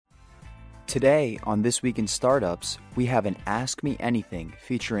Today on This Week in Startups, we have an Ask Me Anything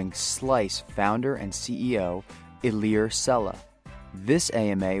featuring Slice founder and CEO Ilir Sela. This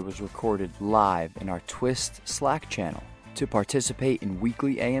AMA was recorded live in our Twist Slack channel. To participate in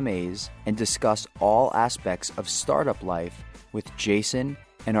weekly AMAs and discuss all aspects of startup life with Jason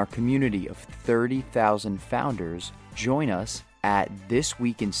and our community of 30,000 founders, join us at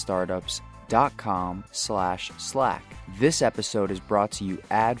thisweekinstartups.com/Slack. This episode is brought to you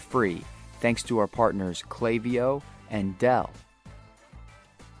ad-free thanks to our partners Klaviyo and Dell.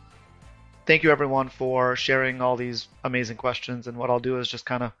 Thank you everyone for sharing all these amazing questions. And what I'll do is just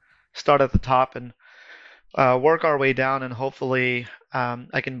kind of start at the top and work our way down, and hopefully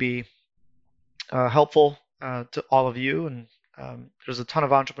I can be helpful to all of you. And there's a ton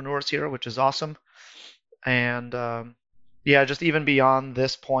of entrepreneurs here, which is awesome. And just even beyond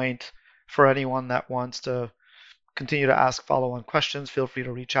this point, for anyone that wants to continue to ask follow-on questions, feel free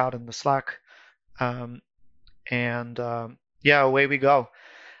to reach out in the Slack. Away we go.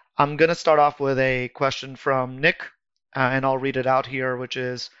 I'm going to start off with a question from Nick, and I'll read it out here, which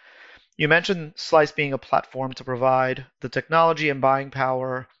is, you mentioned Slice being a platform to provide the technology and buying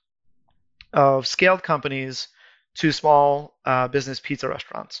power of scaled companies to small business pizza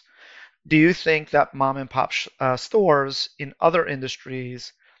restaurants. Do you think that mom and pop stores in other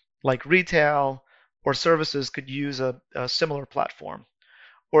industries like retail or services could use a similar platform?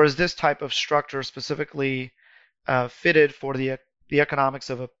 Or is this type of structure specifically fitted for the economics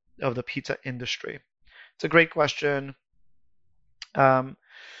of the pizza industry? It's a great question. If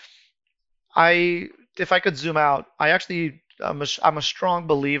I could zoom out, I'm a strong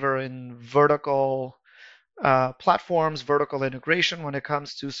believer in vertical platforms, vertical integration when it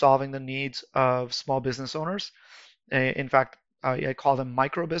comes to solving the needs of small business owners. In fact, I call them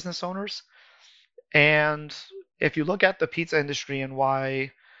micro business owners. And if you look at the pizza industry and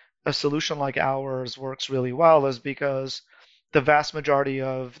why a solution like ours works really well, is because the vast majority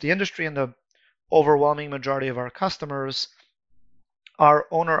of the industry and the overwhelming majority of our customers are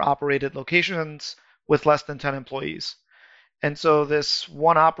owner-operated locations with less than 10 employees. And so this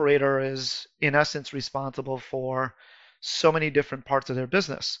one operator is, in essence, responsible for so many different parts of their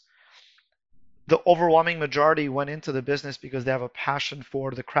business. The overwhelming majority went into the business because they have a passion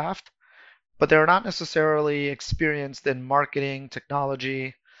for the craft, but they're not necessarily experienced in marketing,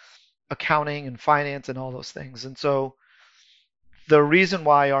 technology, accounting, and finance, and all those things. And so the reason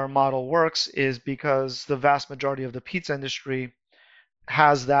why our model works is because the vast majority of the pizza industry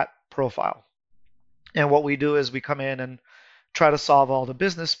has that profile. And what we do is we come in and try to solve all the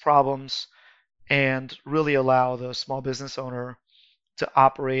business problems and really allow the small business owner to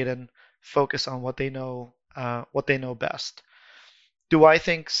operate and focus on what they know best. Do I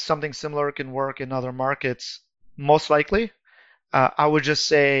think something similar can work in other markets? Most likely. I would just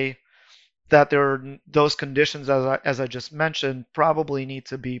say that those conditions, as I just mentioned, probably need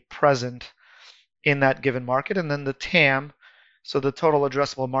to be present in that given market. And then the TAM, so the total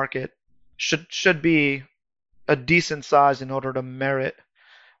addressable market, should be a decent size in order to merit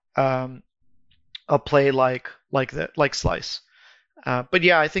a play like Slice. But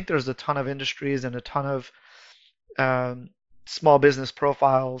yeah, I think there's a ton of industries and a ton of small business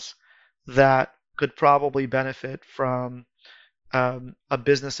profiles that could probably benefit from a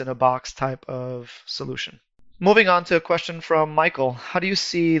business in a box type of solution. Moving on to a question from Michael. How do you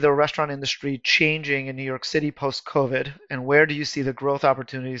see the restaurant industry changing in New York City post-COVID, and where do you see the growth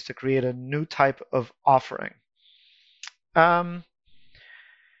opportunities to create a new type of offering? I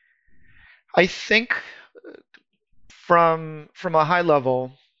think from a high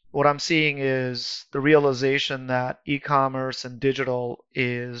level, what I'm seeing is the realization that e-commerce and digital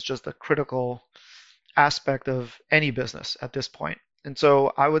is just a critical aspect of any business at this point. And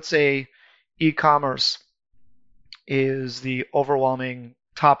so I would say e-commerce is the overwhelming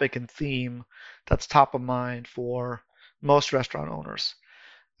topic and theme that's top of mind for most restaurant owners.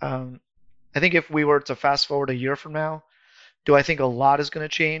 I think if we were to fast forward a year from now, do I think a lot is going to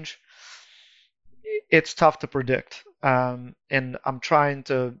change? It's tough to predict. And I'm trying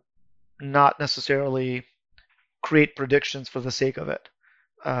to not necessarily create predictions for the sake of it.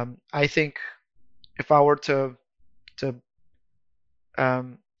 I think if I were to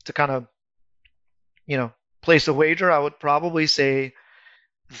kind of, place a wager, I would probably say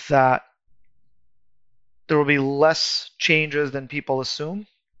that there will be less changes than people assume.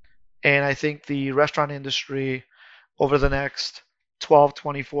 And I think the restaurant industry over the next 12,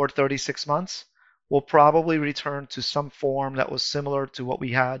 24, 36 months will probably return to some form that was similar to what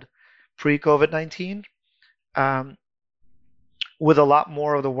we had pre-COVID-19, with a lot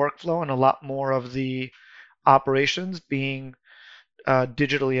more of the workflow and a lot more of the operations being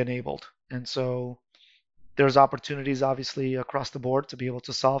digitally enabled. And so there's opportunities obviously across the board to be able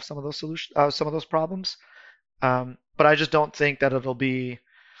to solve some of those some of those problems. But I just don't think that it'll be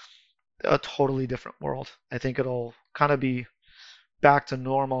a totally different world. I think it'll kind of be back to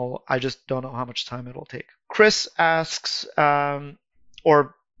normal. I just don't know how much time it'll take. Chris asks,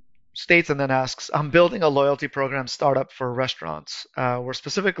 or states and then asks, I'm building a loyalty program startup for restaurants. We're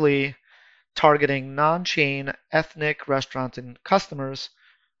specifically targeting non-chain ethnic restaurants and customers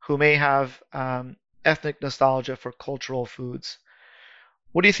who may have ethnic nostalgia for cultural foods.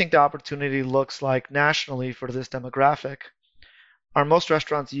 What do you think the opportunity looks like nationally for this demographic? Are most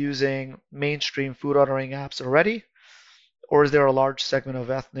restaurants using mainstream food ordering apps already, or is there a large segment of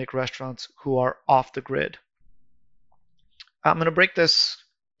ethnic restaurants who are off the grid? I'm going to break this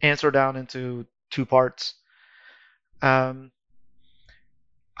answer down into two parts. Um,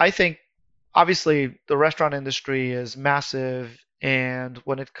 I think obviously the restaurant industry is massive, and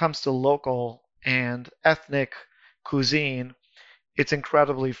when it comes to local and ethnic cuisine, it's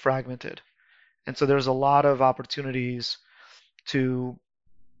incredibly fragmented. And so there's a lot of opportunities to,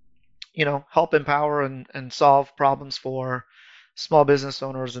 help empower and solve problems for small business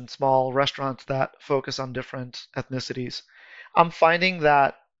owners and small restaurants that focus on different ethnicities. I'm finding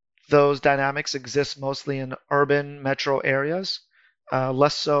that those dynamics exist mostly in urban metro areas,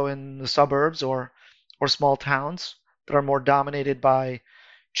 less so in the suburbs or small towns that are more dominated by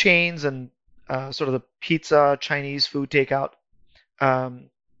chains and sort of the pizza, Chinese food takeout um,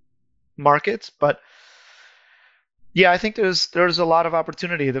 markets. But yeah, I think there's a lot of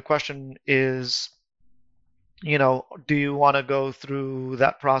opportunity. The question is, do you want to go through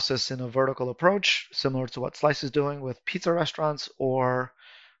that process in a vertical approach, similar to what Slice is doing with pizza restaurants, or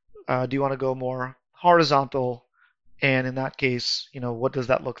do you want to go more horizontal? And in that case, what does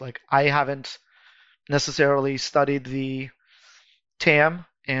that look like? I haven't necessarily studied the TAM,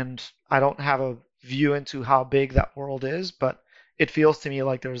 and I don't have a view into how big that world is, but it feels to me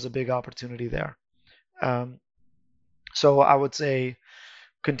like there's a big opportunity there. Um, so I would say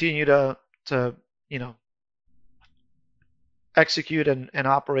continue to you know execute and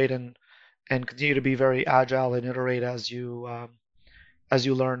operate and continue to be very agile and iterate as you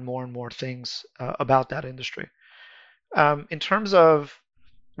learn more and more things about that industry. In terms of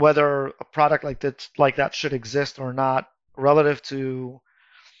whether a product like that should exist or not, relative to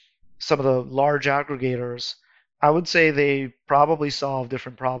some of the large aggregators, I would say they probably solve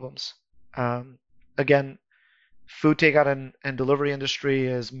different problems. Again, food takeout and delivery industry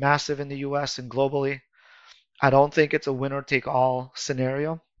is massive in the US and globally. I don't think it's a winner take all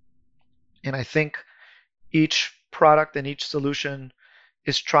scenario. And I think each product and each solution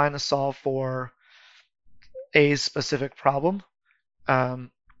is trying to solve for a specific problem.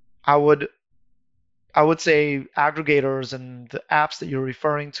 Um, I would I would say aggregators and the apps that you're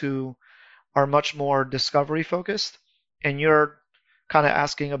referring to are much more discovery focused, and you're kind of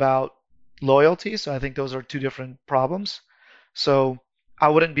asking about loyalty. So I think those are two different problems. So I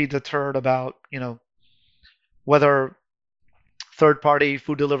wouldn't be deterred about, whether third-party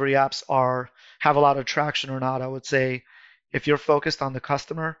food delivery apps are have a lot of traction or not. I would say if you're focused on the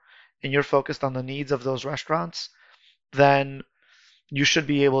customer and you're focused on the needs of those restaurants, then you should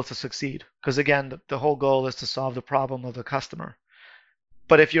be able to succeed. Because again, the whole goal is to solve the problem of the customer.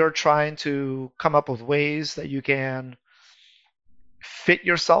 But if you're trying to come up with ways that you can fit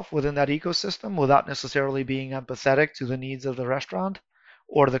yourself within that ecosystem without necessarily being empathetic to the needs of the restaurant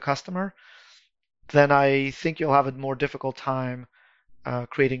or the customer, then I think you'll have a more difficult time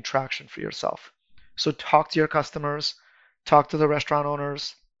creating traction for yourself. So talk to your customers, talk to the restaurant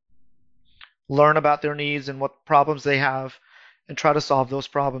owners, learn about their needs and what problems they have, and try to solve those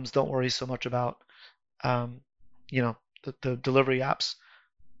problems. Don't worry so much about um, the delivery apps,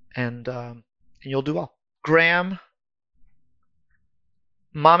 and you'll do well. Graham,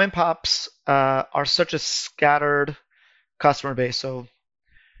 mom and pops are such a scattered customer base. So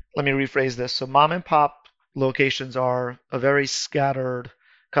let me rephrase this. So mom and pop locations are a very scattered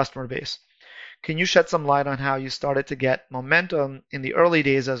customer base. Can you shed some light on how you started to get momentum in the early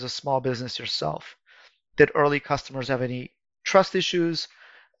days as a small business yourself? Did early customers have any trust issues,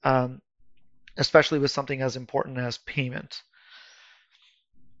 um, especially with something as important as payment?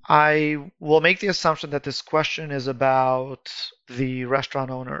 I will make the assumption that this question is about the restaurant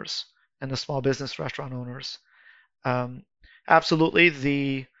owners and the small business restaurant owners. Um,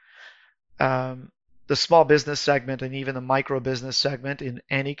 absolutely, um, the small business segment and even the micro business segment in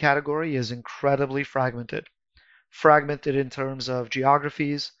any category is incredibly fragmented. Fragmented in terms of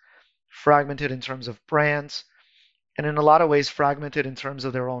geographies, fragmented in terms of brands, and in a lot of ways fragmented in terms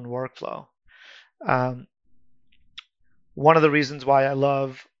of their own workflow. Um, one of the reasons why I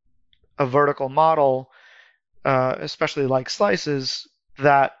love a vertical model, especially like Slices,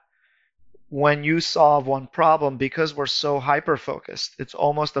 that when you solve one problem, because we're so hyper focused, it's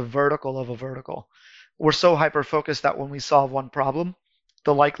almost a vertical of a vertical. We're so hyper focused that when we solve one problem,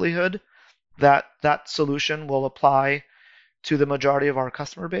 the likelihood that that solution will apply to the majority of our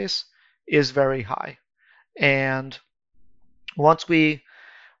customer base is very high. And once we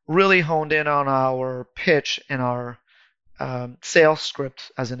really honed in on our pitch and our sales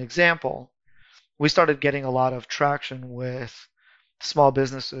script, as an example, we started getting a lot of traction with small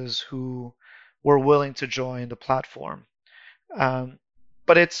businesses who were willing to join the platform. Um,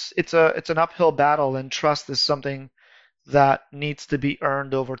 but it's an uphill battle, and trust is something that needs to be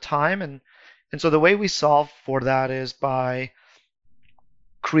earned over time. And so the way we solve for that is by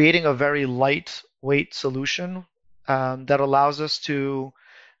creating a very lightweight solution that allows us to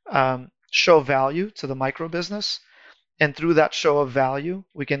show value to the micro business. And through that show of value,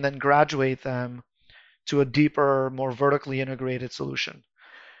 we can then graduate them to a deeper, more vertically integrated solution.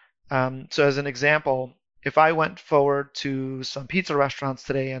 So, as an example, if I went forward to some pizza restaurants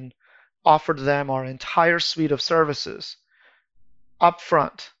today and offered them our entire suite of services up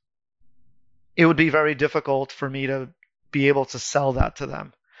front, it would be very difficult for me to be able to sell that to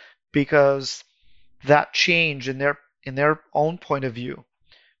them because that change in their own point of view,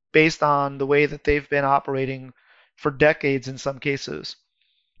 based on the way that they've been operating for decades in some cases,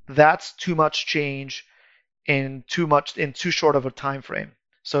 that's too much change in too short of a time frame.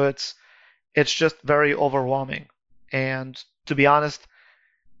 So it's just very overwhelming. And to be honest,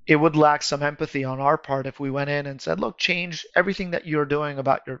 it would lack some empathy on our part if we went in and said, look, change everything that you're doing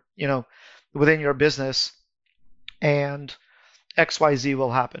about your, within your business and XYZ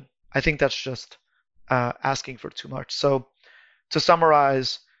will happen. I think that's just asking for too much. So to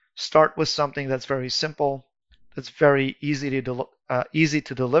summarize, start with something that's very simple, that's very easy to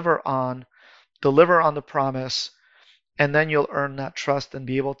deliver on the promise, and then you'll earn that trust and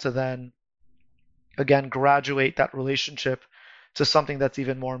be able to then again graduate that relationship to something that's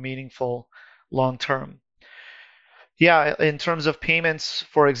even more meaningful long term. Yeah, in terms of payments,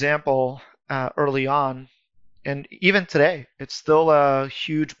 for example, early on, and even today, it's still a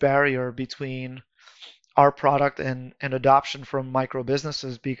huge barrier between our product and adoption from micro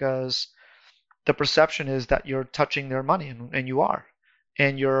businesses because the perception is that you're touching their money, and you are.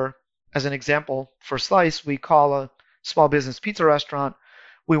 And you're, as an example, for Slice, we call a small business pizza restaurant.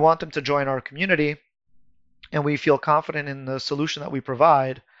 We want them to join our community, and we feel confident in the solution that we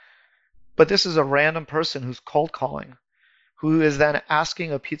provide. But this is a random person who's cold calling, who is then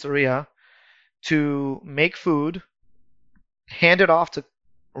asking a pizzeria to make food, hand it off to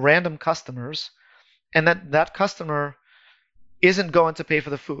random customers, and that customer isn't going to pay for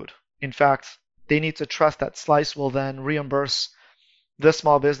the food. In fact, they need to trust that Slice will then reimburse the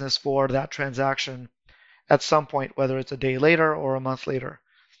small business for that transaction at some point, whether it's a day later or a month later.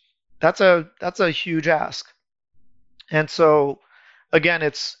 That's a huge ask. And so again,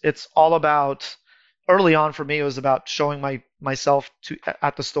 it's all about early on for me, it was about showing myself to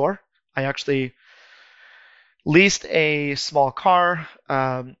at the store. I actually leased a small car,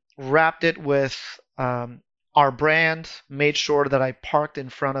 wrapped it with our brand, made sure that I parked in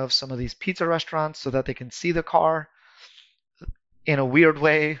front of some of these pizza restaurants so that they can see the car in a weird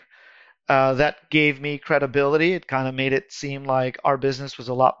way. That gave me credibility. It kind of made it seem like our business was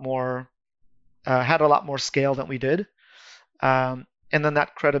a lot more, had a lot more scale than we did. And then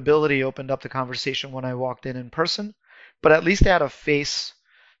that credibility opened up the conversation when I walked in person. But at least they had a face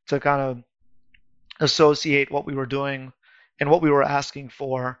to kind of associate what we were doing and what we were asking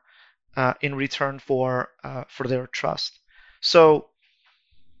for in return for their trust. So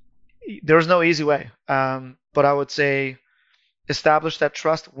there's no easy way, but I would say establish that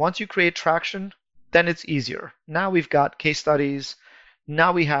trust. Once you create traction, then it's easier. Now we've got case studies.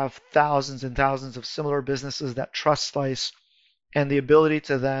 Now we have thousands and thousands of similar businesses that trust Slice, and the ability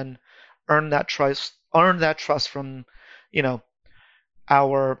to then earn that trust from,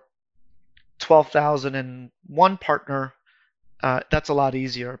 our 12,001 partner. That's a lot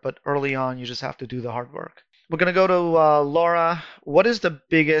easier, but early on, you just have to do the hard work. We're going to go to Laura. What is the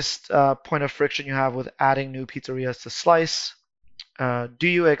biggest point of friction you have with adding new pizzerias to Slice? Do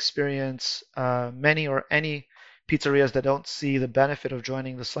you experience many or any pizzerias that don't see the benefit of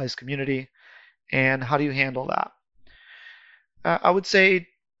joining the Slice community? And how do you handle that? I would say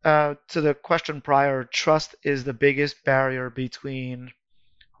to the question prior, trust is the biggest barrier between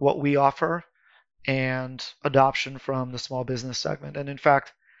what we offer and adoption from the small business segment. And in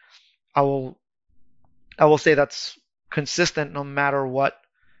fact, I will say that's consistent no matter what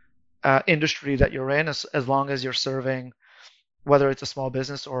industry that you're in, as long as you're serving whether it's a small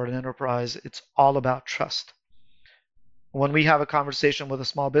business or an enterprise, it's all about trust. When we have a conversation with a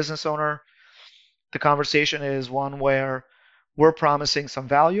small business owner, the conversation is one where we're promising some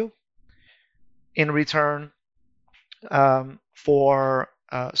value in return for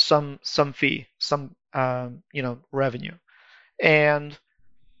some fee, some revenue. And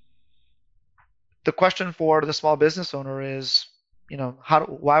the question for the small business owner is,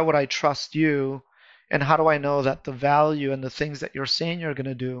 why would I trust you? And how do I know that the value and the things that you're saying you're going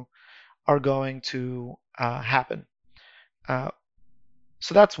to do are going to happen? Uh,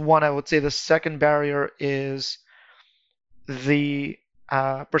 so that's one. I would say the second barrier is the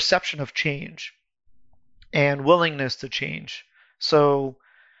perception of change and willingness to change. So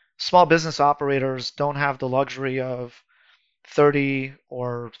small business operators don't have the luxury of 30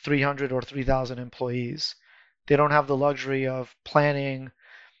 or 300 or 3,000 employees. They don't have the luxury of planning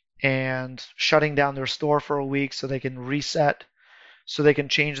and shutting down their store for a week so they can reset, so they can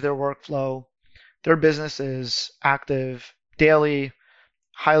change their workflow. Their business is active, daily,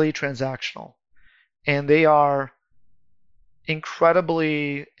 highly transactional, and they are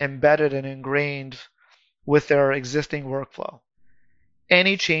incredibly embedded and ingrained with their existing workflow.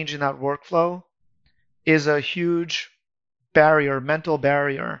 Any change in that workflow is a huge barrier, mental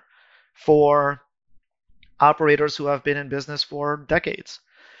barrier for operators who have been in business for decades.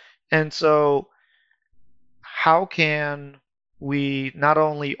 And so, how can we not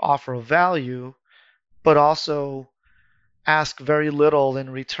only offer value, but also ask very little in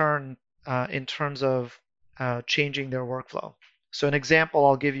return in terms of changing their workflow? So, an example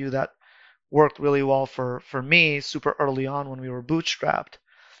I'll give you that worked really well for me super early on when we were bootstrapped.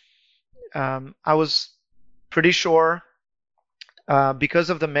 I was pretty sure because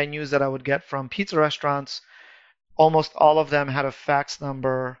of the menus that I would get from pizza restaurants, almost all of them had a fax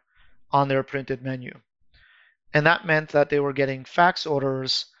number on their printed menu. And that meant that they were getting fax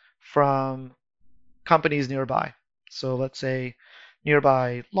orders from companies nearby. So let's say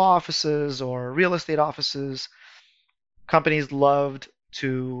nearby law offices or real estate offices, companies loved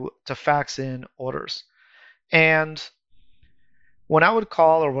to fax in orders. And when I would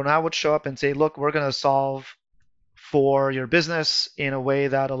call or when I would show up and say, look, we're going to solve for your business in a way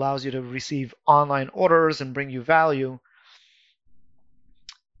that allows you to receive online orders and bring you value,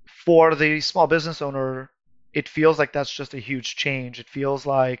 for the small business owner, it feels like that's just a huge change. It feels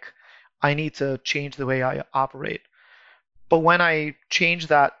like I need to change the way I operate. But when I change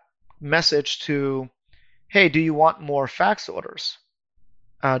that message to, hey, do you want more fax orders?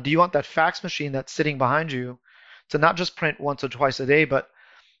 Do you want that fax machine that's sitting behind you to not just print once or twice a day, but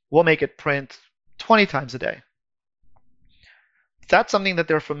we'll make it print 20 times a day? That's something that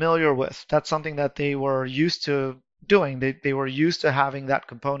they're familiar with. That's something that they were used to doing. They were used to having that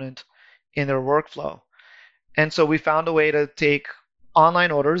component in their workflow. And so we found a way to take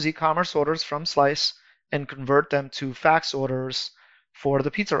online orders, e-commerce orders from Slice, and convert them to fax orders for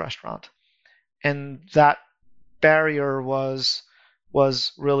the pizza restaurant. And that barrier was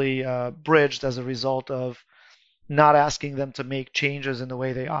really bridged as a result of not asking them to make changes in the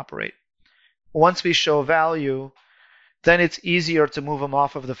way they operate. Once we show value, then it's easier to move them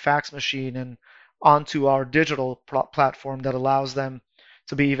off of the fax machine and onto our digital platform that allows them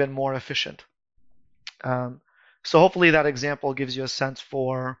to be even more efficient. So hopefully that example gives you a sense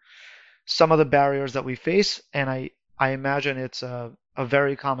for some of the barriers that we face, and I imagine it's a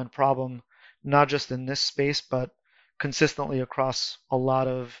very common problem, not just in this space, but consistently across a lot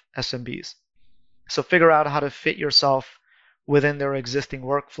of SMBs. So figure out how to fit yourself within their existing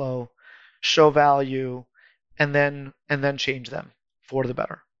workflow, show value, and then change them for the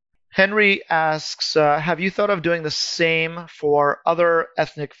better. Henry asks, have you thought of doing the same for other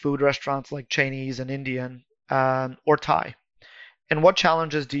ethnic food restaurants like Chinese and Indian or Thai? And what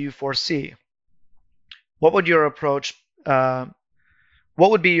challenges do you foresee? What would your approach? What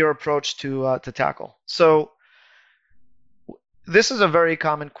would be your approach to tackle? So this is a very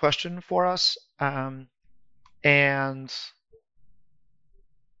common question for us, and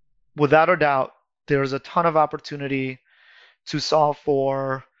without a doubt, there's a ton of opportunity to solve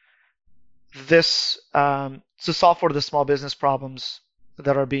for the small business problems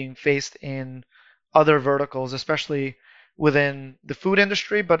that are being faced in other verticals, especially within the food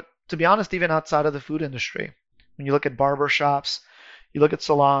industry, but to be honest, even outside of the food industry. When you look at barber shops, you look at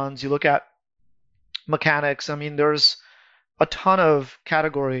salons, you look at mechanics, I mean, there's a ton of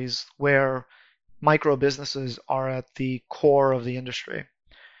categories where micro businesses are at the core of the industry.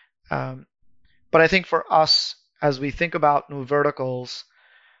 But I think for us, as we think about new verticals,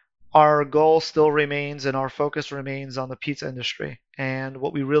 our goal still remains and our focus remains on the pizza industry. And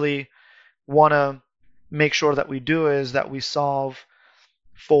what we really want to make sure that we do is that we solve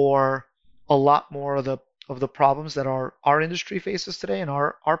for a lot more of the problems that our industry faces today and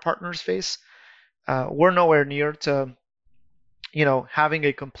our partners face. We're nowhere near to having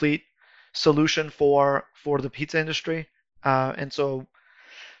a complete solution for the pizza industry, and so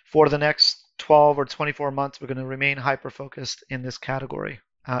for the next 12 or 24 months, we're going to remain hyper focused in this category.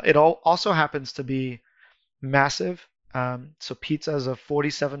 It also happens to be massive. So pizza is a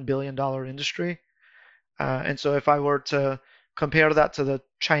 $47 billion industry. And so if I were to compare that to the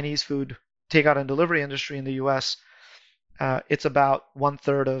Chinese food takeout and delivery industry in the US, it's about one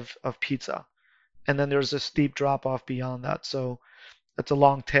third of pizza. And then there's a steep drop off beyond that. So it's a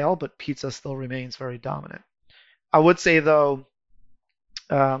long tail, but pizza still remains very dominant. I would say though,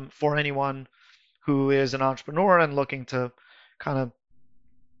 for anyone who is an entrepreneur and looking to kind of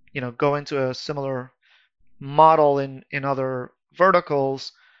go into a similar model in other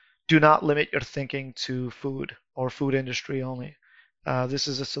verticals, do not limit your thinking to food or food industry only. This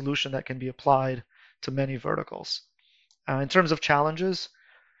is a solution that can be applied to many verticals. In terms of challenges,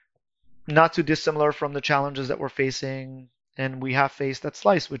 not too dissimilar from the challenges that we're facing and we have faced at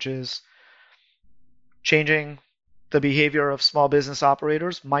Slice, which is changing the behavior of small business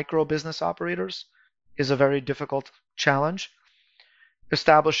operators, micro business operators, is a very difficult challenge.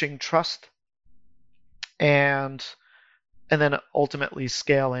 Establishing trust and then ultimately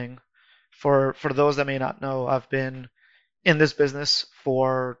scaling. For those that may not know, I've been in this business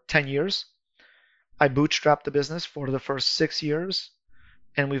for 10 years. I bootstrapped the business for the first 6 years,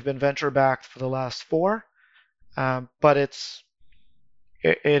 and we've been venture backed for the last 4. But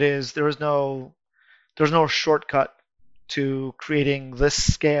there's no shortcut to creating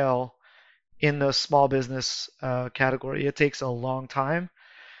this scale in the small business category. It takes a long time.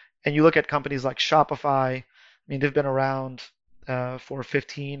 And you look at companies like Shopify, I mean, they've been around for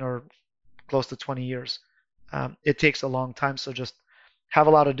 15 or close to 20 years. It takes a long time. So just have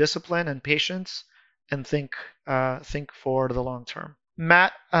a lot of discipline and patience and think for the long term.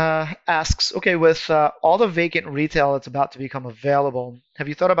 Matt asks, okay, with all the vacant retail that's about to become available, have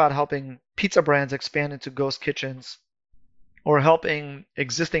you thought about helping pizza brands expand into ghost kitchens or helping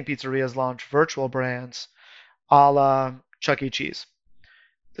existing pizzerias launch virtual brands a la Chuck E. Cheese?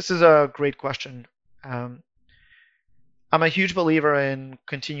 This is a great question. I'm a huge believer in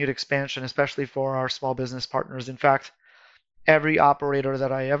continued expansion, especially for our small business partners. In fact, every operator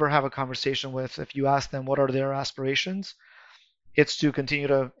that I ever have a conversation with, if you ask them what are their aspirations, it's to continue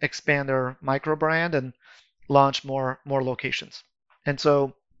to expand their micro brand and launch more locations. And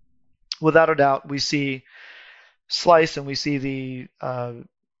so, without a doubt, we see Slice and we see the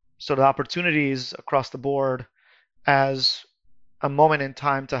sort of opportunities across the board as a moment in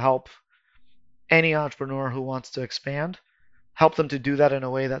time to help any entrepreneur who wants to expand, help them to do that in a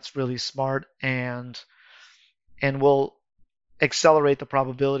way that's really smart and will accelerate the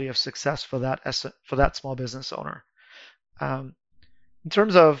probability of success for that small business owner. In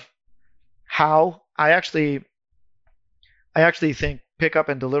terms of how, I actually think pickup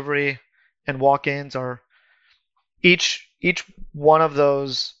and delivery and walk-ins are each one of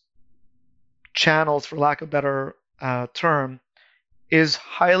those channels, for lack of a better term, is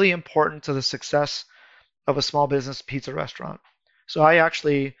highly important to the success of a small business pizza restaurant. So I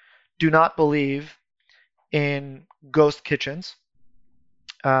actually do not believe in ghost kitchens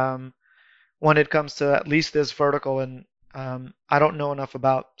when it comes to at least this vertical. And I don't know enough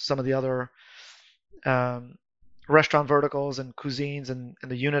about some of the other restaurant verticals and cuisines and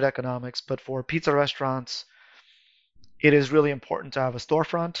the unit economics, but for pizza restaurants, it is really important to have a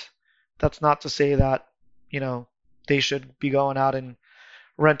storefront. That's not to say that, they should be going out and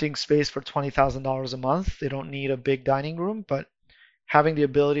renting space for $20,000 a month. They don't need a big dining room, but having the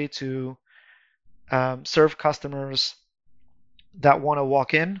ability to serve customers that want to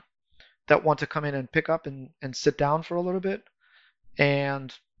walk in, that want to come in and pick up and sit down for a little bit,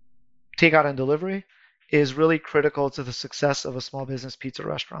 and take out and delivery is really critical to the success of a small business pizza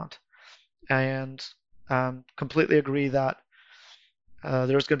restaurant. And completely agree that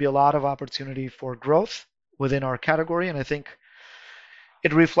there's going to be a lot of opportunity for growth within our category. And I think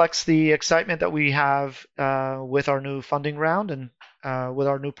it reflects the excitement that we have with our new funding round and with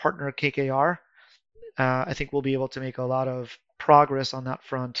our new partner, KKR. I think we'll be able to make a lot of progress on that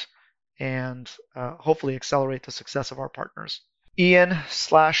front and hopefully accelerate the success of our partners.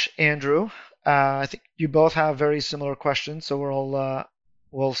 Ian/Andrew, I think you both have very similar questions, so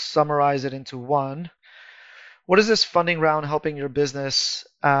we'll summarize it into one. What is this funding round helping your business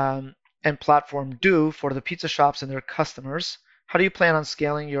and platform do for the pizza shops and their customers? How do you plan on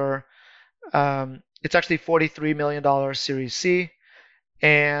scaling your, it's actually $43 million Series C,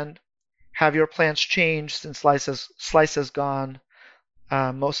 and Have your plans changed since Slice has gone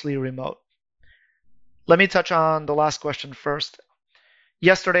mostly remote? Let me touch on the last question first.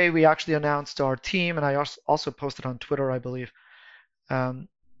 Yesterday, we actually announced to our team, and I also posted on Twitter, I believe, um,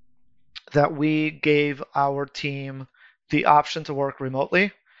 that we gave our team the option to work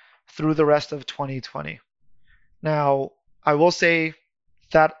remotely through the rest of 2020. Now, I will say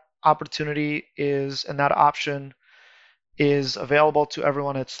that opportunity is, and that option is available to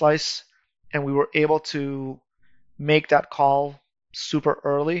everyone at Slice, and we were able to make that call super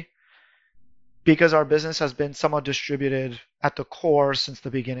early because our business has been somewhat distributed at the core since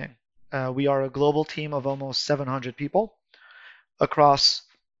the beginning. We are a global team of almost 700 people across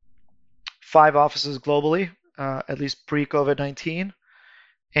 5 offices globally, at least pre-COVID-19.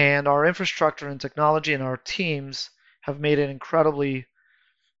 And our infrastructure and technology and our teams have made it incredibly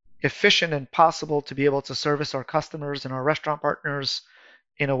efficient and possible to be able to service our customers and our restaurant partners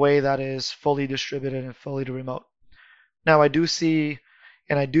in a way that is fully distributed and fully remote. Now, I do see,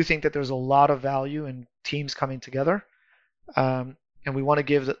 and I do think that there's a lot of value in teams coming together, and we want to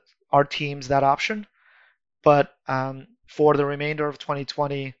give our teams that option. But for the remainder of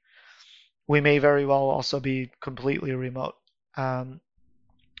 2020, we may very well also be completely remote.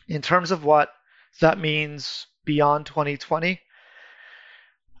 In terms of what that means beyond 2020,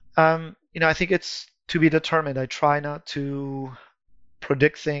 I think it's to be determined. I try not to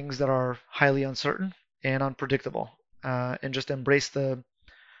predict things that are highly uncertain and unpredictable, and just embrace the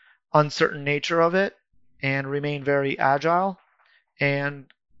uncertain nature of it and remain very agile and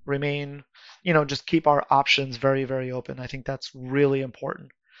remain, just keep our options very, very open. I think that's really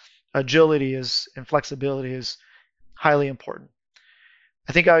important. Agility and flexibility is highly important.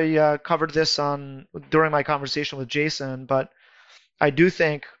 I think I covered this during my conversation with Jason, but I do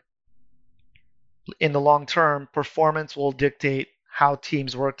think in the long term, performance will dictate how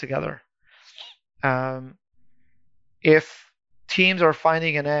teams work together. If teams are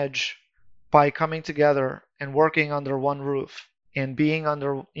finding an edge by coming together and working under one roof and being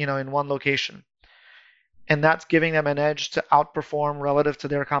in one location, and that's giving them an edge to outperform relative to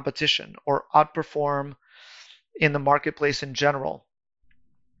their competition or outperform in the marketplace in general,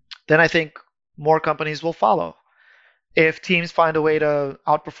 then I think more companies will follow. If teams find a way to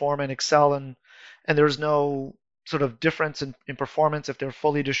outperform and excel and there's no sort of difference in performance if they're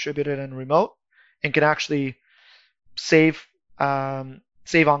fully distributed and remote and can actually save on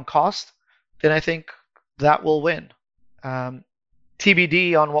cost, then I think that will win.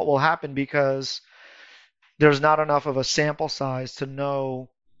 TBD on what will happen because there's not enough of a sample size to know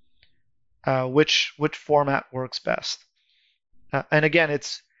which format works best. And again,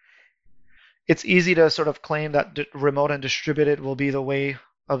 it's easy to sort of claim that remote and distributed will be the way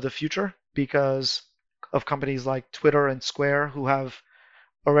of the future because of companies like Twitter and Square who have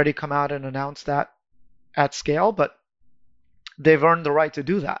already come out and announced that at scale, but they've earned the right to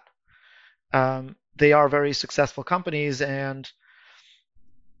do that. They are very successful companies, and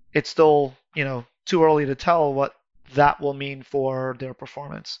it's still, too early to tell what that will mean for their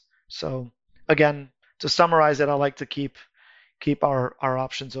performance. So again, to summarize it, I like to keep our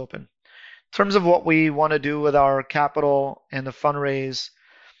options open. In terms of what we want to do with our capital and the fundraise,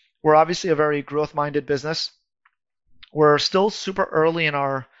 we're obviously a very growth-minded business. We're still super early in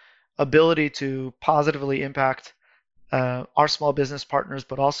our ability to positively impact our small business partners,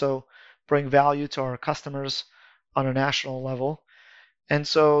 but also bring value to our customers on a national level. And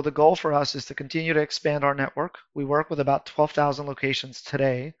so the goal for us is to continue to expand our network. We work with about 12,000 locations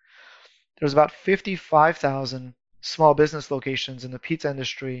today. There's about 55,000 small business locations in the pizza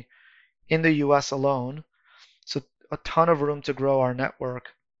industry in the US alone. So a ton of room to grow our network.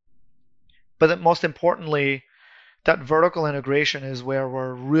 But most importantly, that vertical integration is where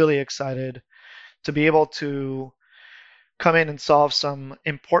we're really excited to be able to come in and solve some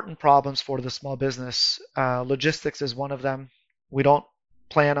important problems for the small business. Logistics is one of them. We don't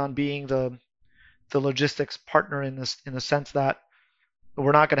plan on being the logistics partner in the sense that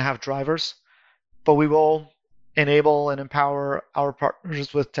we're not going to have drivers, but we will enable and empower our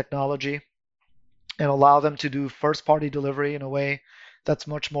partners with technology and allow them to do first party delivery in a way that's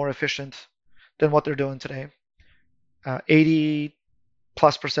much more efficient than what they're doing today. 80+%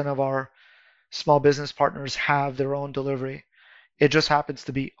 of our small business partners have their own delivery. It just happens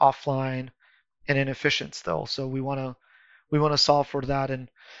to be offline and inefficient still. So we want to solve for that and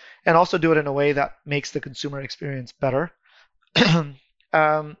also do it in a way that makes the consumer experience better.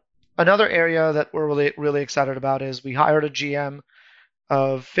 Another area that we're really, really excited about is we hired a GM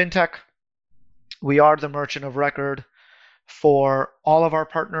of FinTech. We are the merchant of record for all of our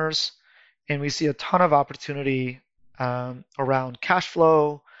partners, and we see a ton of opportunity around cash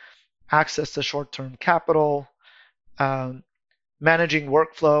flow, access to short-term capital, managing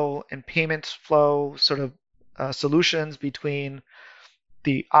workflow and payment flow sort of solutions between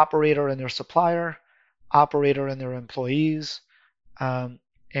the operator and their supplier, operator and their employees, and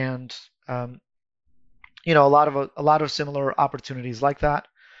a lot of similar opportunities like that.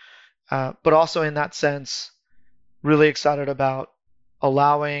 But also in that sense, really excited about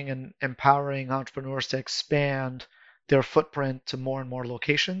allowing and empowering entrepreneurs to expand their footprint to more and more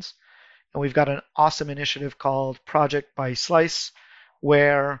locations. And we've got an awesome initiative called Project by Slice,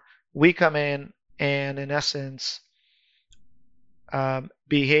 where we come in and, in essence,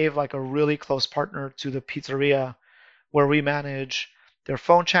 behave like a really close partner to the pizzeria, where we manage their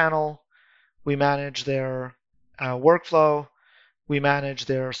phone channel, we manage their workflow, we manage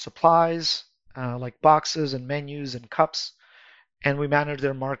their supplies, like boxes and menus and cups, and we manage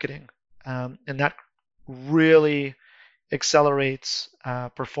their marketing. And that really accelerates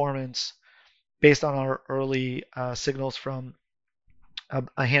performance based on our early signals from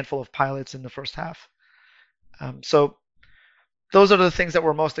a handful of pilots in the first half. So those are the things that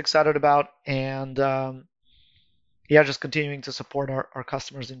we're most excited about, and just continuing to support our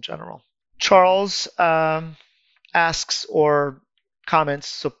customers in general. Charles asks or comments,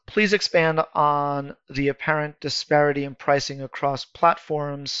 so please expand on the apparent disparity in pricing across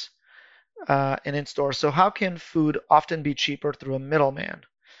platforms and in store. So how can food often be cheaper through a middleman?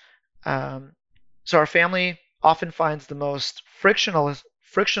 So our family often finds the most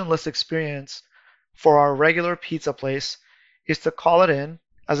frictionless experience for our regular pizza place is to call it in,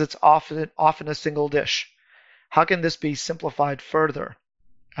 as it's often a single dish. How can this be simplified further?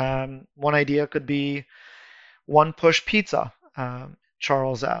 One idea could be one push pizza,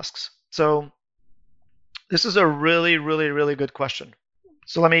 Charles asks. So this is a really, really, really good question.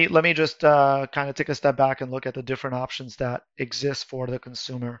 So let me just kind of take a step back and look at the different options that exist for the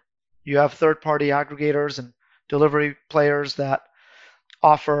consumer. You have third-party aggregators and delivery players that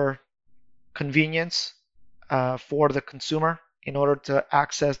offer convenience for the consumer in order to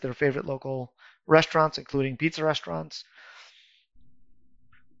access their favorite local restaurants, including pizza restaurants.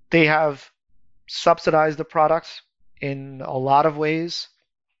 They have subsidized the product in a lot of ways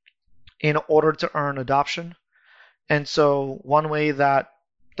in order to earn adoption. And so one way that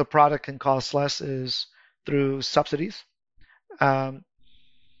the product can cost less is through subsidies.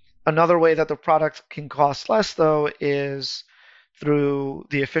 Another way that the product can cost less, though, is through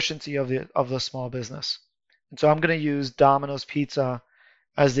the efficiency of the small business. And so I'm going to use Domino's Pizza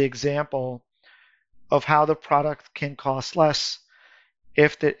as the example of how the product can cost less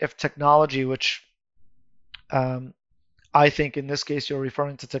if technology, which I think in this case you're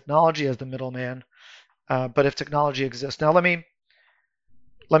referring to technology as the middleman, but if technology exists. Now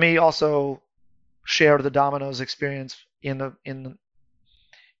let me also share the Domino's experience in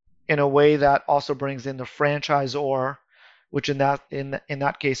a way that also brings in the franchisor, which in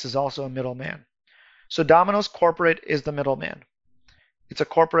that case is also a middleman. So Domino's corporate is the middleman. It's a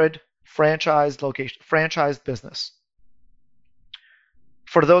corporate franchised business.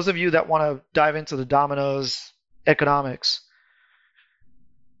 For those of you that want to dive into the Domino's economics,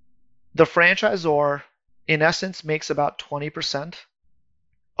 the franchisor in essence makes about 20%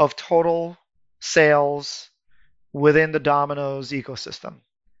 of total sales within the Domino's ecosystem.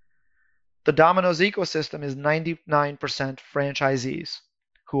 The Domino's ecosystem is 99% franchisees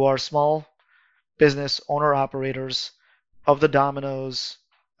who are small business owner-operators of the Domino's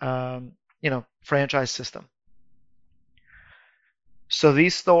franchise system. So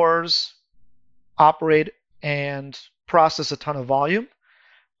these stores operate and process a ton of volume.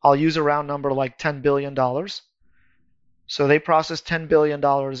 I'll use a round number like $10 billion. So they process $10 billion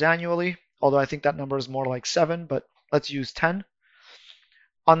annually, although I think that number is more like 7, but let's use 10.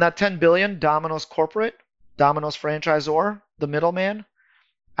 On that 10 billion, Domino's corporate, Domino's franchisor, the middleman,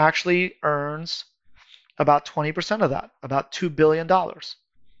 actually earns about 20% of that, about $2 billion.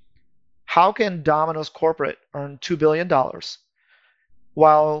 How can Domino's corporate earn $2 billion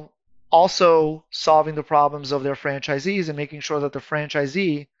while also solving the problems of their franchisees and making sure that the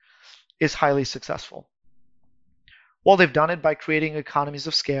franchisee is highly successful? Well, they've done it by creating economies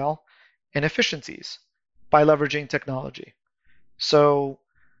of scale and efficiencies by leveraging technology. So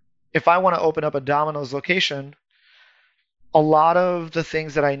if I want to open up a Domino's location, a lot of the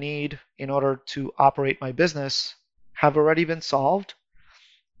things that I need in order to operate my business have already been solved,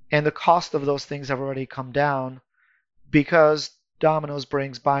 and the cost of those things have already come down because Domino's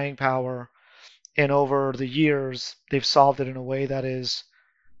brings buying power, and over the years, they've solved it in a way that is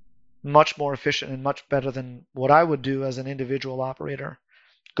much more efficient and much better than what I would do as an individual operator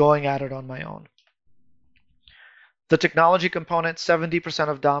going at it on my own. The technology component, 70%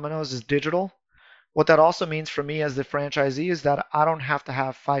 of Domino's is digital. What that also means for me as the franchisee is that I don't have to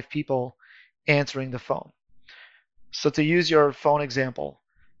have 5 people answering the phone. So to use your phone example,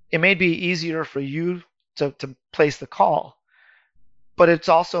 it may be easier for you to place the call, but it's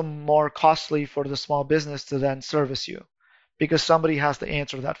also more costly for the small business to then service you because somebody has to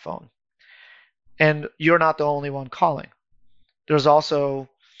answer that phone. And you're not the only one calling. There's also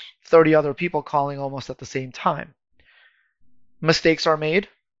 30 other people calling almost at the same time. Mistakes are made.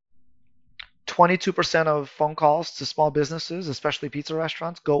 22% of phone calls to small businesses, especially pizza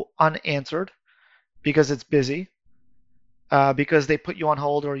restaurants, go unanswered because it's busy, because they put you on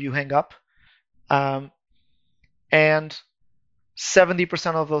hold or you hang up. Um, and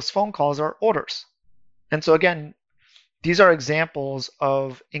 70% of those phone calls are orders. And so, again, these are examples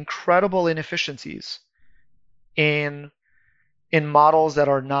of incredible inefficiencies in models that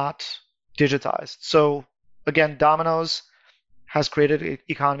are not digitized. So, again, Domino's has created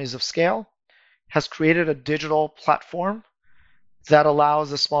economies of scale, has created a digital platform that allows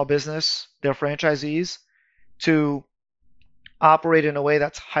a small business, their franchisees, to operate in a way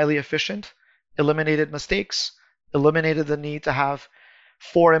that's highly efficient, eliminated mistakes, eliminated the need to have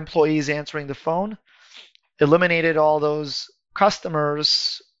 4 employees answering the phone, eliminated all those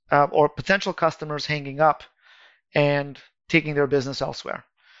customers or potential customers hanging up and taking their business elsewhere.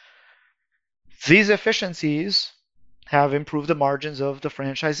 These efficiencies have improved the margins of the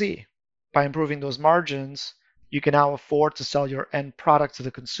franchisee. By improving those margins, you can now afford to sell your end product to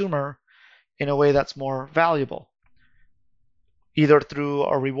the consumer in a way that's more valuable, either through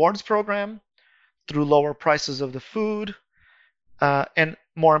a rewards program, through lower prices of the food, and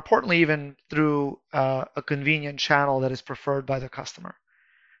more importantly, even through a convenient channel that is preferred by the customer.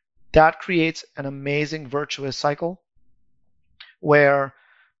 That creates an amazing virtuous cycle where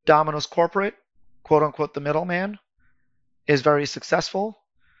Domino's corporate, quote unquote, the middleman, is very successful.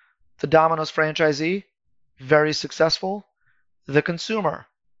 The Domino's franchisee, very successful. The consumer,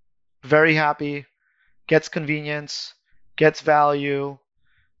 very happy, gets convenience, gets value,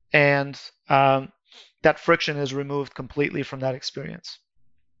 and that friction is removed completely from that experience.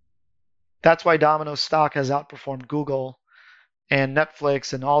 That's why Domino's stock has outperformed Google and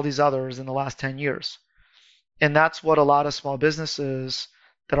Netflix and all these others in the last 10 years. And that's what a lot of small businesses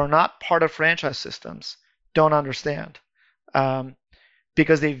that are not part of franchise systems don't understand,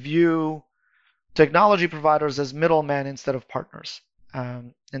 because they view technology providers as middlemen instead of partners.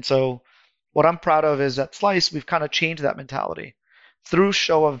 And so what I'm proud of is at Slice, we've kind of changed that mentality through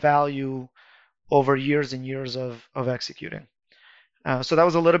show of value over years and years of executing. So that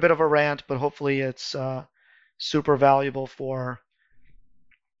was a little bit of a rant, but hopefully it's super valuable for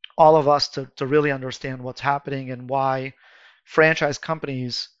all of us to really understand what's happening and why franchise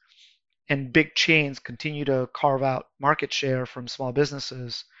companies and big chains continue to carve out market share from small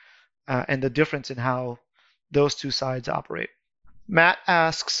businesses, and the difference in how those two sides operate. Matt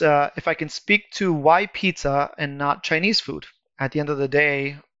asks if I can speak to why pizza and not Chinese food. At the end of the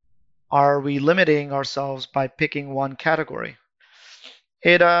day, are we limiting ourselves by picking one category?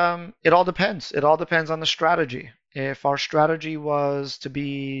 It all depends. It all depends on the strategy. If our strategy was to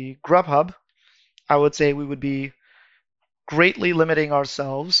be Grubhub, I would say we would be greatly limiting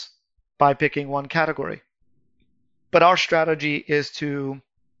ourselves by picking one category. But our strategy is to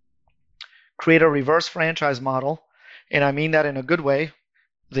create a reverse franchise model, and I mean that in a good way.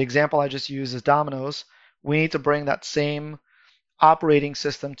 The example I just used is Domino's. We need to bring that same operating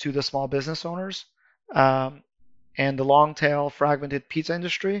system to the small business owners and the long tail fragmented pizza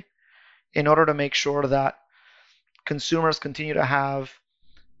industry in order to make sure that consumers continue to have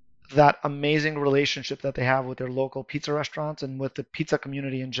that amazing relationship that they have with their local pizza restaurants and with the pizza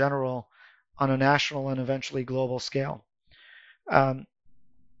community in general on a national and eventually global scale.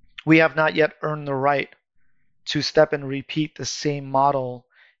 We have not yet earned the right to step and repeat the same model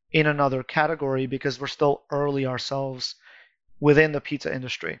in another category because we're still early ourselves within the pizza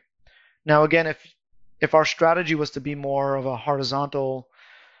industry. Now, again, if our strategy was to be more of a horizontal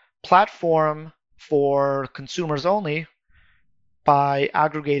platform for consumers only by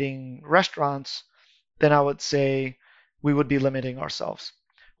aggregating restaurants, then I would say we would be limiting ourselves.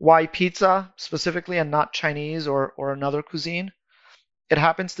 Why pizza specifically and not Chinese or another cuisine? It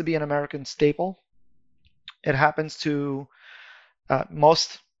happens to be an American staple. It happens to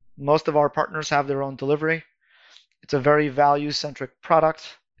most of our partners have their own delivery. It's a very value-centric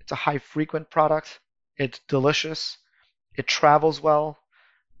product. It's a high-frequent product. It's delicious. It travels well,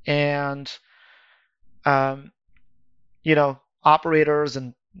 and operators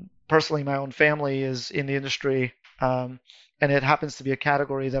and personally my own family is in the industry, and it happens to be a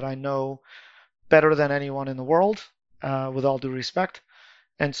category that I know better than anyone in the world. with all due respect.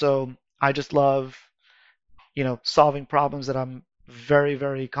 And so I just love, solving problems that I'm very,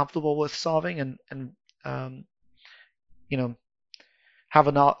 very comfortable with solving and um, you know, have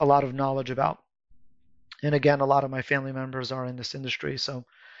a lot of knowledge about. And again, a lot of my family members are in this industry, so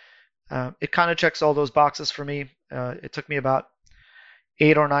it kind of checks all those boxes for me. It took me about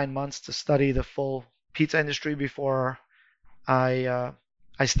 8 or 9 months to study the full pizza industry before I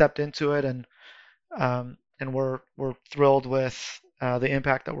stepped into it, and we're thrilled with the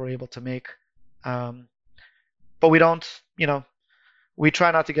impact that we're able to make. Um, but we don't, we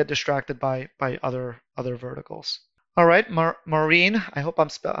try not to get distracted by other verticals. All right, Maureen, I hope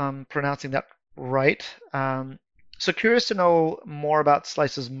I'm pronouncing that right. So curious to know more about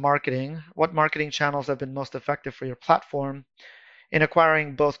Slice's marketing. What marketing channels have been most effective for your platform in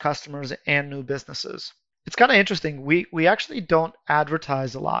acquiring both customers and new businesses? It's kind of interesting. We actually don't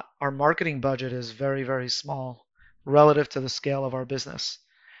advertise a lot. Our marketing budget is very, very small relative to the scale of our business.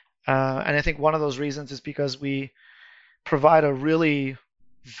 And I think one of those reasons is because we provide a really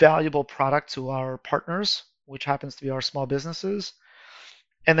valuable product to our partners, which happens to be our small businesses.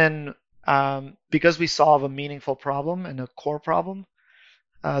 And then because we solve a meaningful problem and a core problem,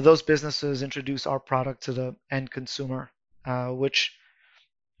 those businesses introduce our product to the end consumer, which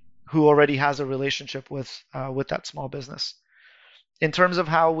who already has a relationship with that small business. In terms of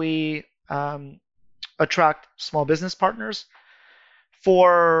how we attract small business partners,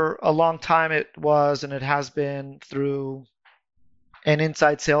 for a long time it was and it has been through an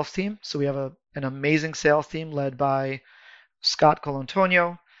inside sales team. So we have an amazing sales team led by Scott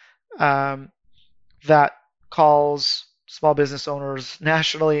Colantonio that calls small business owners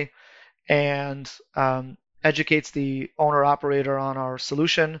nationally and educates the owner operator on our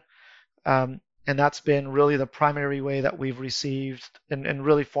solution. And that's been really the primary way that we've received and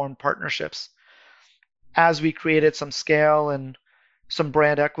really formed partnerships. As we created some scale and some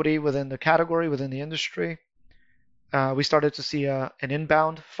brand equity within the category, within the industry, we started to see an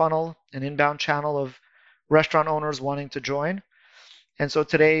inbound funnel, an inbound channel of restaurant owners wanting to join. And so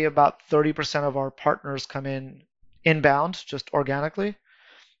today, about 30% of our partners come in inbound, just organically,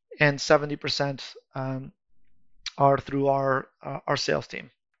 and 70% are through our sales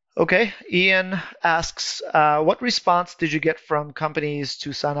team. Okay, Ian asks, what response did you get from companies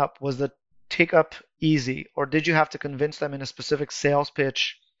to sign up? Was the take up easy, or did you have to convince them in a specific sales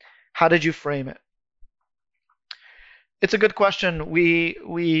pitch? How did you frame it? It's a good question. We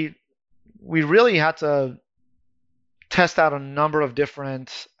really had to test out a number of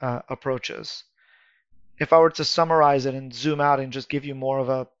different approaches. If I were to summarize it and zoom out and just give you more of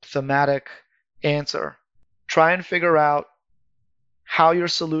a thematic answer, try and figure out how your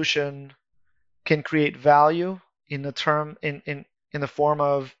solution can create value in the form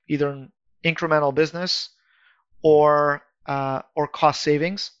of either incremental business or cost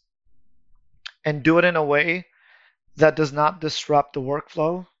savings, and do it in a way that does not disrupt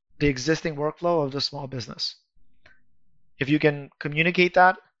the existing workflow of the small business. If you can communicate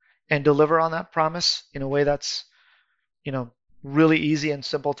that and deliver on that promise in a way that's, really easy and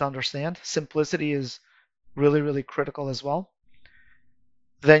simple to understand, simplicity is really, really critical as well,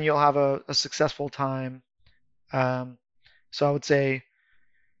 then you'll have a successful time. So I would say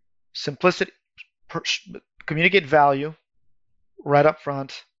simplicity, communicate value right up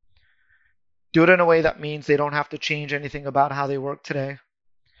front. Do it in a way that means they don't have to change anything about how they work today,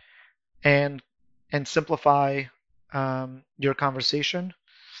 and simplify your conversation,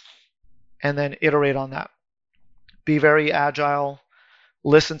 and then iterate on that. Be very agile.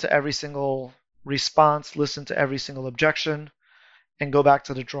 Listen to every single response. Listen to every single objection, and go back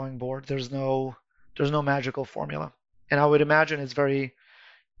to the drawing board. There's no magical formula, and I would imagine it's very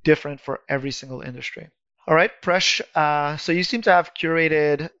different for every single industry. All right, Presh. So you seem to have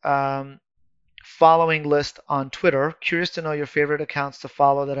curated following list on Twitter. Curious to know your favorite accounts to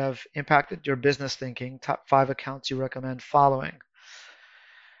follow that have impacted your business thinking. Top 5 accounts you recommend following.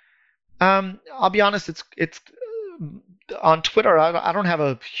 I'll be honest. It's on Twitter. I don't have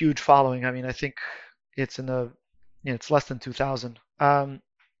a huge following. I mean, I think it's it's less than 2,000.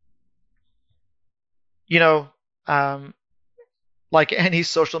 Like any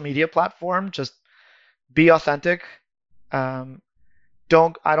social media platform, just be authentic. I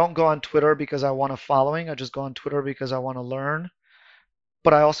don't go on Twitter because I want a following. I just go on Twitter because I want to learn,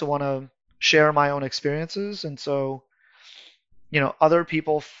 but I also want to share my own experiences. And so, other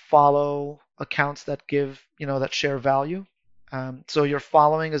people follow accounts that that share value. So your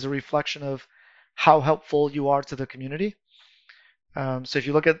following is a reflection of how helpful you are to the community. So if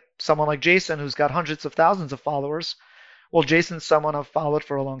you look at someone like Jason, who's got hundreds of thousands of followers, well, Jason's someone I've followed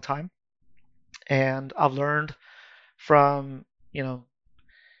for a long time, and I've learned from,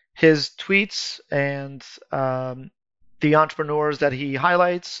 his tweets and the entrepreneurs that he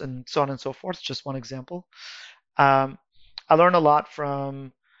highlights and so on and so forth. Just one example. I learn a lot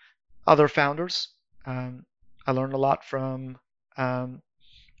from other founders. I learn a lot from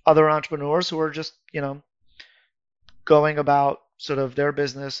other entrepreneurs who are just, going about sort of their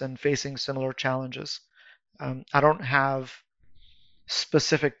business and facing similar challenges. I don't have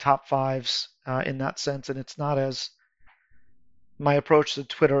specific top fives in that sense, and it's not as my approach to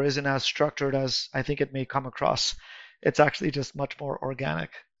Twitter isn't as structured as I think it may come across. It's actually just much more organic.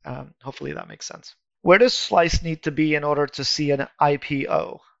 Hopefully that makes sense. Where does Slice need to be in order to see an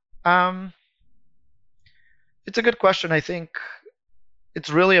IPO? It's a good question. I think it's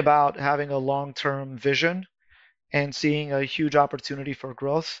really about having a long-term vision and seeing a huge opportunity for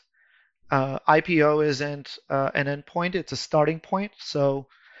growth. IPO isn't an endpoint, it's a starting point. So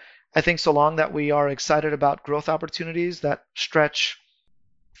I think so long that we are excited about growth opportunities that stretch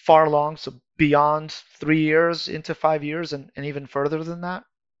far along, so beyond 3 years into 5 years and even further than that,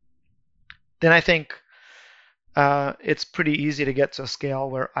 then I think it's pretty easy to get to a scale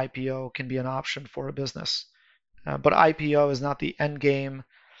where IPO can be an option for a business. But IPO is not the end game.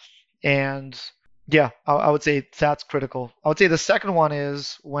 And yeah, I would say that's critical. I would say the second one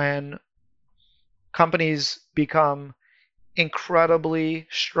is when companies become incredibly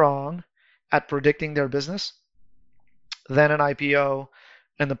strong at predicting their business, then an IPO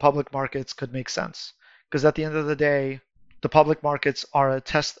in the public markets could make sense. Because at the end of the day, the public markets are a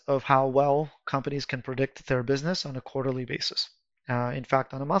test of how well companies can predict their business on a quarterly basis. In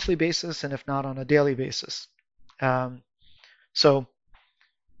fact, on a monthly basis, and if not on a daily basis. So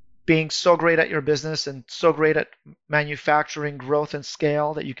being so great at your business and so great at manufacturing growth and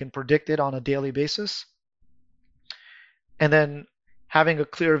scale that you can predict it on a daily basis, and then having a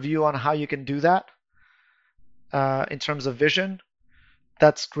clear view on how you can do that in terms of vision,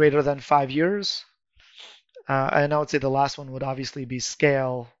 that's greater than 5 years. And I would say the last one would obviously be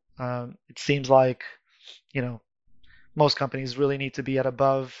scale. It seems like, most companies really need to be at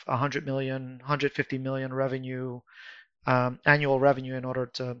above 100 million, 150 million revenue, annual revenue in order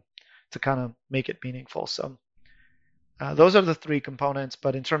to kind of make it meaningful. So those are the three components.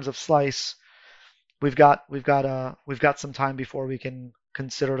 But in terms of Slice, we've got some time before we can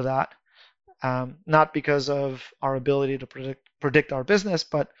consider that. Not because of our ability to predict our business,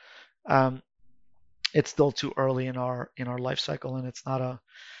 but it's still too early in our life cycle, and it's not a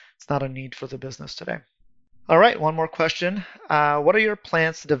need for the business today. All right, one more question. What are your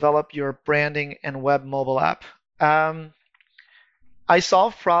plans to develop your branding and web mobile app? I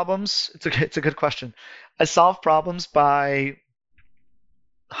solve problems. It's a good question. I solve problems by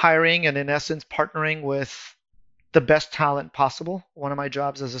hiring and in essence partnering with the best talent possible. One of my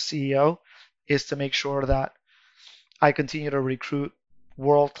jobs as a CEO is to make sure that I continue to recruit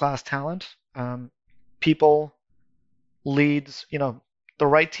world-class talent. People, leads, the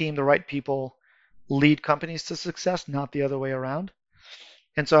right team, the right people lead companies to success, not the other way around.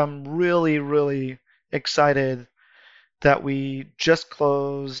 And so I'm really, really excited that we just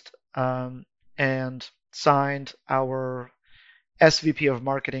closed and signed our SVP of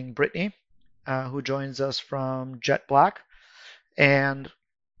Marketing, Brittany, who joins us from Jet Black. And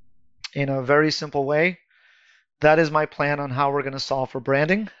in a very simple way, that is my plan on how we're going to solve for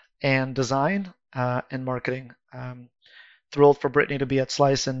branding and design and marketing. Thrilled for Brittany to be at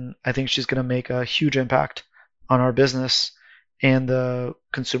Slice, and I think she's going to make a huge impact on our business and the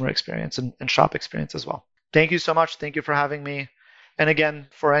consumer experience and shop experience as well. Thank you so much. Thank you for having me. And again,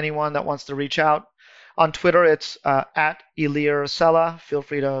 for anyone that wants to reach out, on Twitter, it's at Ilir Sela. Feel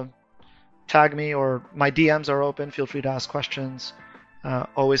free to tag me, or my DMs are open. Feel free to ask questions.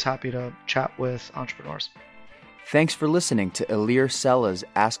 Always happy to chat with entrepreneurs. Thanks for listening to Ilir Sela's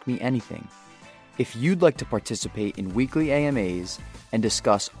Ask Me Anything. If you'd like to participate in weekly AMAs and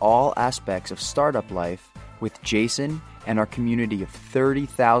discuss all aspects of startup life with Jason and our community of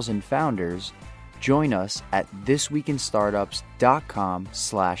 30,000 founders, join us at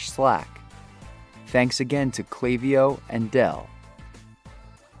thisweekinstartups.com/Slack. Thanks again to Klaviyo and Dell.